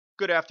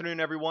Good afternoon,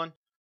 everyone.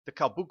 The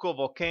Calbuco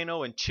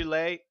Volcano in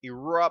Chile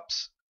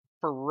erupts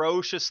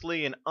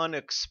ferociously and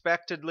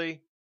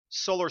unexpectedly.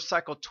 Solar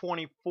cycle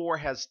 24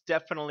 has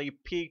definitely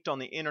peaked on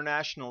the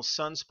international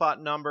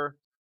sunspot number.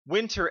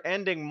 Winter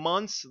ending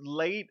months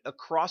late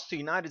across the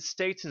United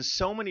States in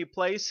so many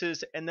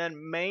places, and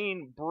then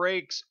Maine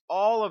breaks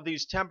all of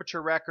these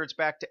temperature records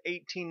back to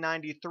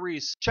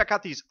 1893. Check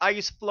out these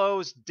ice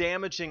flows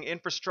damaging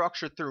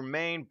infrastructure through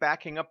Maine,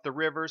 backing up the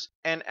rivers,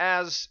 and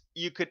as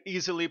you could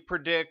easily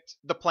predict,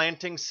 the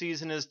planting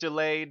season is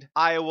delayed.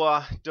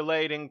 Iowa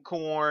delayed in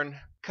corn,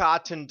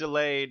 cotton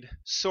delayed,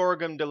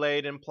 sorghum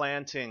delayed in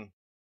planting.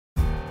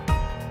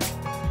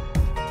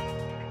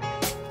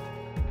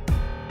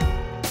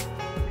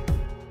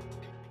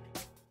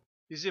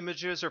 These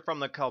images are from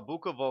the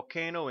Calbuco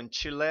Volcano in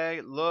Chile.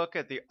 Look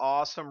at the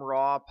awesome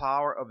raw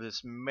power of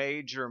this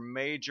major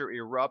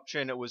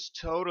eruption. It was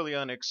totally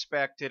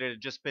unexpected. It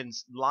had just been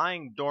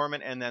lying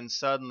dormant and then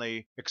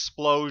suddenly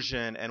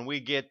explosion, and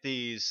we get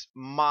these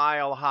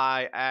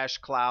mile-high ash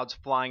clouds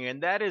flying in.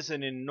 That is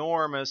an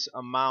enormous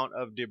amount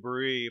of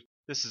debris.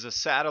 This is a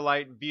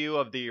satellite view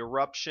of the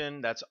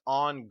eruption that's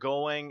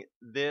ongoing.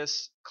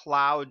 This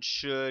cloud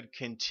should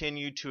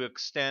continue to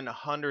extend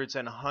hundreds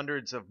and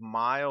hundreds of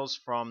miles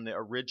from the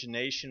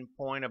origination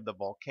point of the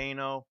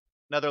volcano.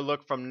 Another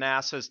look from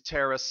NASA's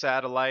Terra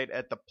satellite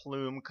at the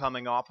plume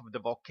coming off of the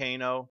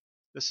volcano.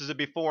 This is a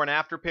before and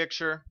after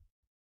picture.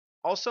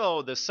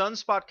 Also, the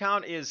sunspot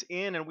count is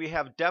in, and we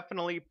have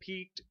definitely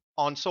peaked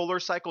on solar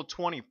cycle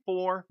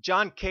 24.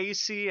 John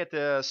Casey at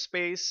the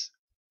Space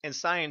and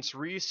Science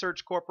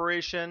Research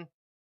Corporation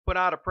put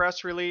out a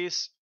press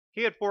release.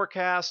 He had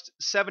forecast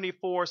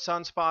 74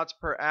 sunspots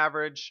per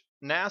average.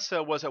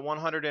 NASA was at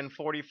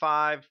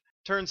 145.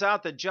 Turns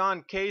out that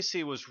John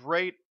Casey was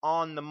right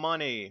on the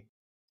money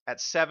at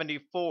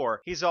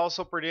 74. He's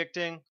also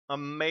predicting a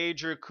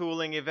major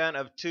cooling event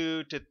of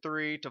 2 to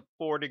 3 to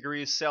 4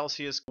 degrees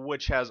Celsius,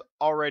 which has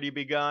already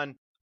begun.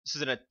 This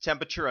is a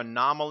temperature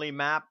anomaly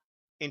map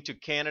into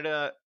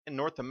Canada in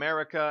North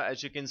America.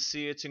 As you can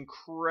see, it's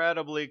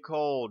incredibly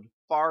cold,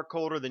 far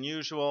colder than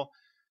usual.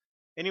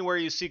 Anywhere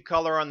you see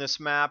color on this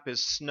map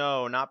is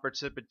snow, not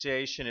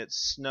precipitation,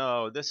 it's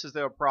snow. This is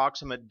the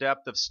approximate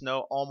depth of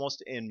snow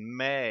almost in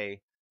May.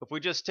 If we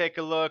just take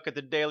a look at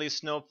the daily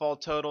snowfall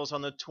totals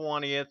on the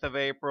 20th of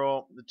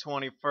April, the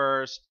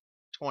 21st,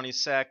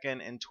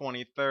 22nd, and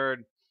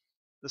 23rd,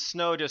 the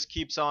snow just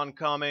keeps on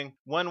coming.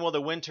 When will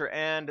the winter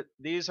end?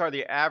 These are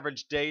the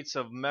average dates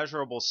of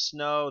measurable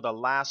snow, the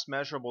last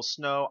measurable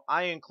snow.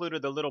 I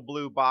included the little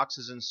blue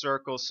boxes and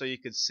circles so you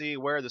could see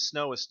where the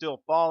snow is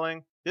still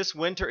falling. This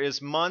winter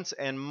is months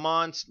and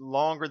months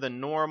longer than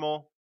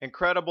normal.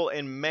 Incredible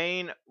in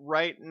Maine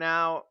right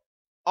now.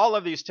 All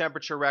of these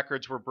temperature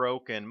records were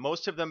broken,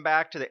 most of them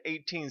back to the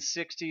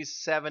 1860s,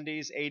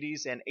 70s,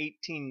 80s, and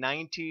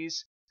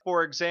 1890s.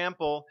 For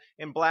example,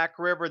 in Black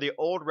River, the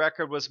old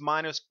record was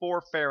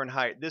 -4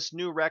 Fahrenheit. This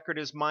new record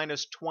is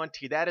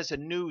 -20. That is a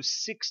new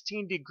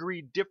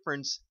 16-degree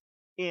difference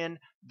in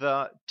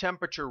the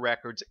temperature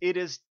records. It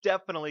is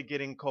definitely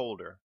getting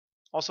colder.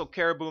 Also,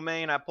 Caribou,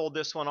 Maine, I pulled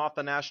this one off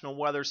the National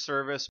Weather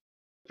Service.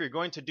 If you're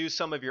going to do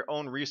some of your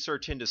own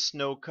research into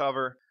snow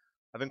cover,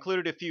 I've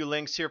included a few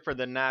links here for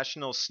the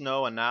National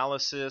Snow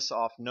Analysis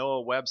off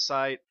NOAA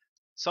website.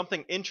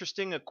 Something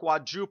interesting, a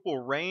quadruple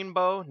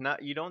rainbow.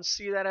 You don't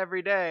see that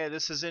every day.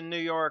 This is in New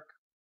York.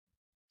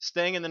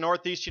 Staying in the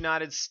Northeast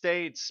United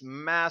States,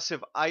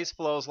 massive ice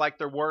flows like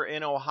there were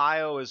in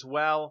Ohio as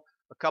well.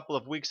 A couple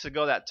of weeks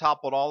ago that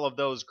toppled all of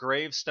those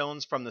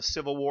gravestones from the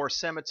Civil War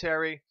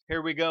cemetery.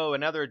 Here we go,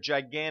 another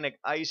gigantic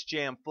ice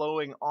jam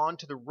flowing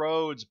onto the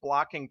roads,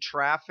 blocking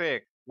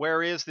traffic.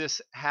 Where is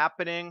this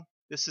happening?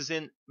 This is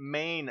in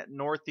Maine,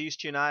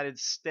 Northeast United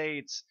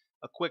States.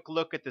 A quick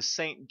look at the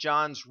St.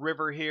 Johns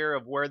River here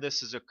of where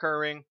this is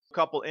occurring. A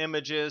couple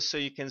images so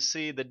you can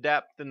see the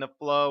depth and the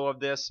flow of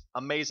this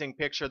amazing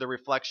picture, the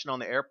reflection on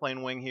the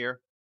airplane wing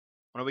here.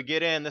 When we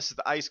get in, this is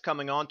the ice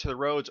coming onto the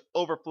roads,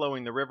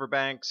 overflowing the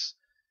riverbanks.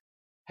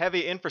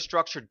 Heavy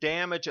infrastructure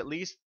damage. At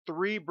least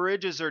 3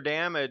 bridges are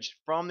damaged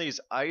from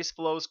these ice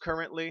flows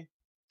currently.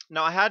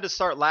 Now, I had to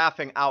start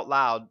laughing out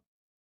loud.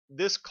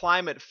 This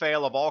climate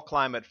fail of all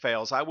climate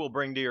fails, I will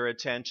bring to your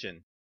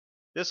attention.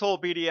 This whole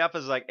PDF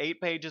is like 8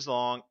 pages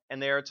long,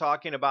 and they are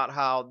talking about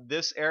how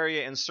this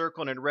area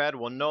encircled in red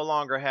will no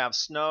longer have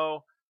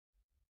snow.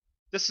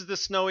 This is the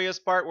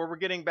snowiest part where we're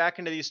getting back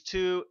into these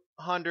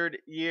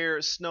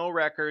 200-year snow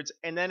records,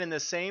 and then in the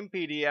same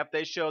PDF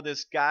they show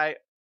this guy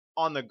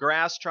on the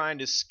grass trying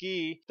to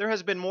ski. There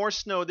has been more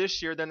snow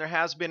this year than there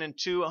has been in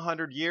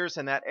 200 years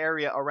in that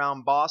area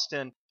around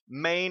Boston,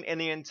 Maine, and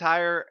the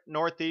entire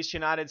Northeast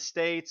United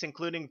States,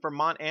 including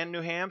Vermont and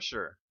New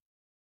Hampshire.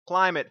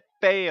 Climate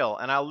fail,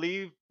 and I'll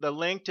leave the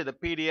link to the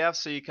PDF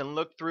so you can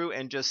look through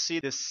and just see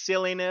the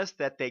silliness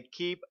that they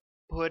keep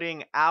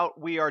putting out.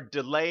 We are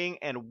delaying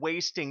and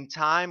wasting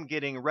time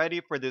getting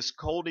ready for this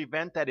cold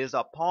event that is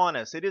upon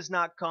us. It is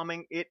not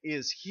coming, it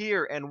is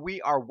here, and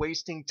we are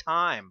wasting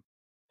time.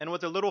 And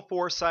with a little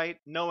foresight,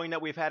 knowing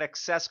that we've had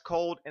excess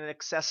cold and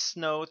excess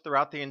snow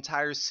throughout the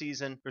entire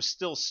season, there's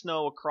still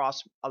snow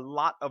across a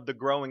lot of the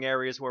growing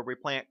areas where we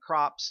plant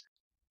crops.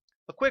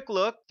 A quick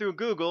look through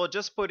Google,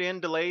 just put in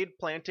delayed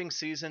planting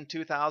season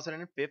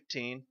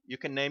 2015. You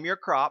can name your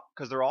crop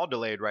because they're all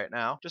delayed right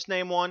now. Just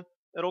name one,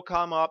 it'll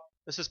come up.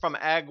 This is from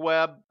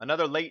AgWeb,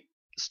 another late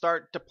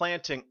start to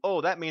planting.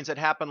 Oh, that means it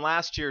happened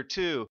last year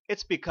too.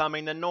 It's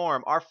becoming the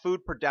norm. Our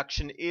food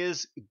production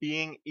is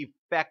being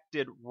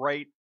affected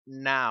right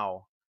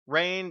now.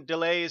 Rain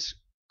delays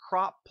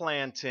crop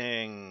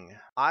planting.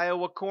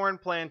 Iowa corn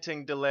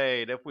planting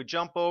delayed. If we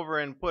jump over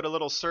and put a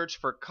little search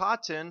for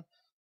cotton,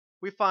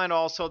 we find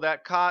also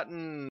that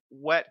cotton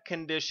wet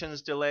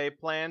conditions delay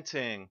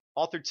planting.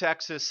 All through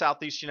Texas,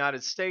 southeast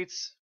United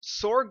States.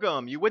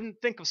 Sorghum. You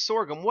wouldn't think of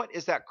sorghum. What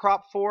is that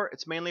crop for?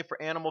 It's mainly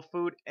for animal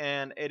food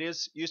and it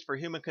is used for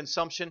human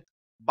consumption.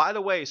 By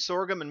the way,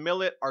 sorghum and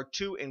millet are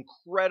two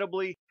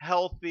incredibly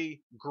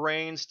healthy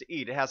grains to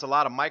eat. It has a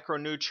lot of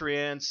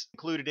micronutrients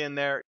included in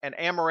there, and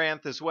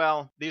amaranth as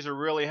well. These are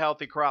really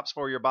healthy crops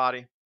for your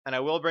body. And I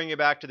will bring you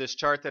back to this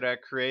chart that I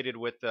created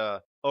with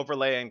the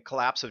overlay and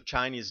collapse of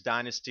Chinese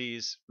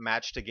dynasties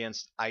matched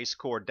against ice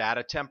core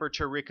data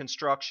temperature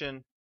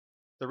reconstruction.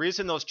 The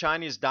reason those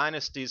Chinese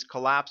dynasties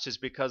collapsed is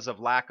because of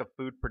lack of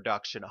food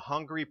production.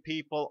 Hungry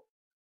people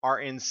are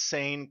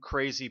insane,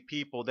 crazy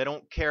people. They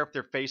don't care if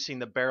they're facing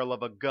the barrel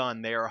of a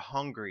gun. They are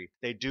hungry.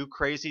 They do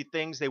crazy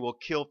things. They will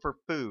kill for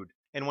food.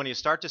 And when you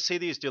start to see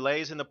these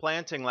delays in the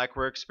planting like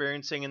we're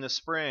experiencing in the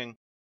spring,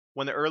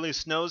 when the early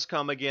snows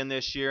come again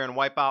this year and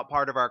wipe out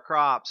part of our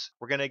crops,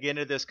 we're going to get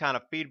into this kind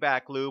of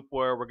feedback loop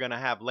where we're going to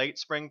have late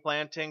spring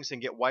plantings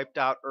and get wiped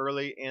out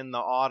early in the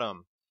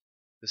autumn.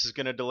 This is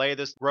going to delay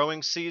this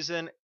growing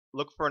season.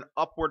 Look for an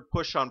upward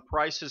push on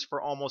prices for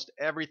almost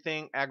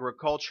everything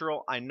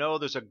agricultural. I know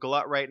there's a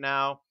glut right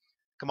now.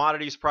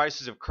 Commodities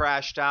prices have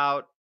crashed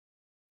out.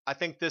 I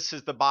think this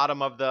is the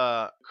bottom of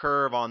the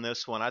curve on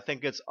this one. I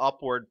think it's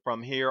upward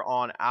from here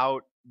on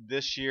out.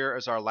 This year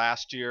is our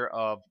last year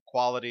of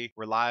quality,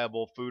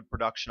 reliable food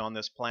production on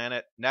this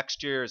planet.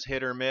 Next year is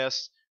hit or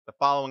miss. The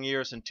following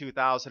years in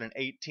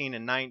 2018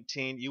 and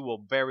 19, you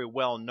will very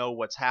well know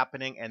what's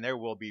happening and there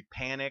will be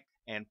panic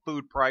and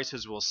food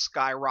prices will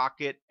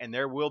skyrocket and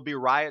there will be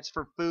riots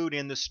for food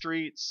in the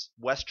streets,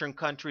 Western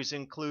countries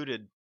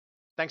included.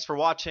 Thanks for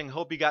watching.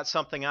 Hope you got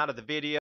something out of the video.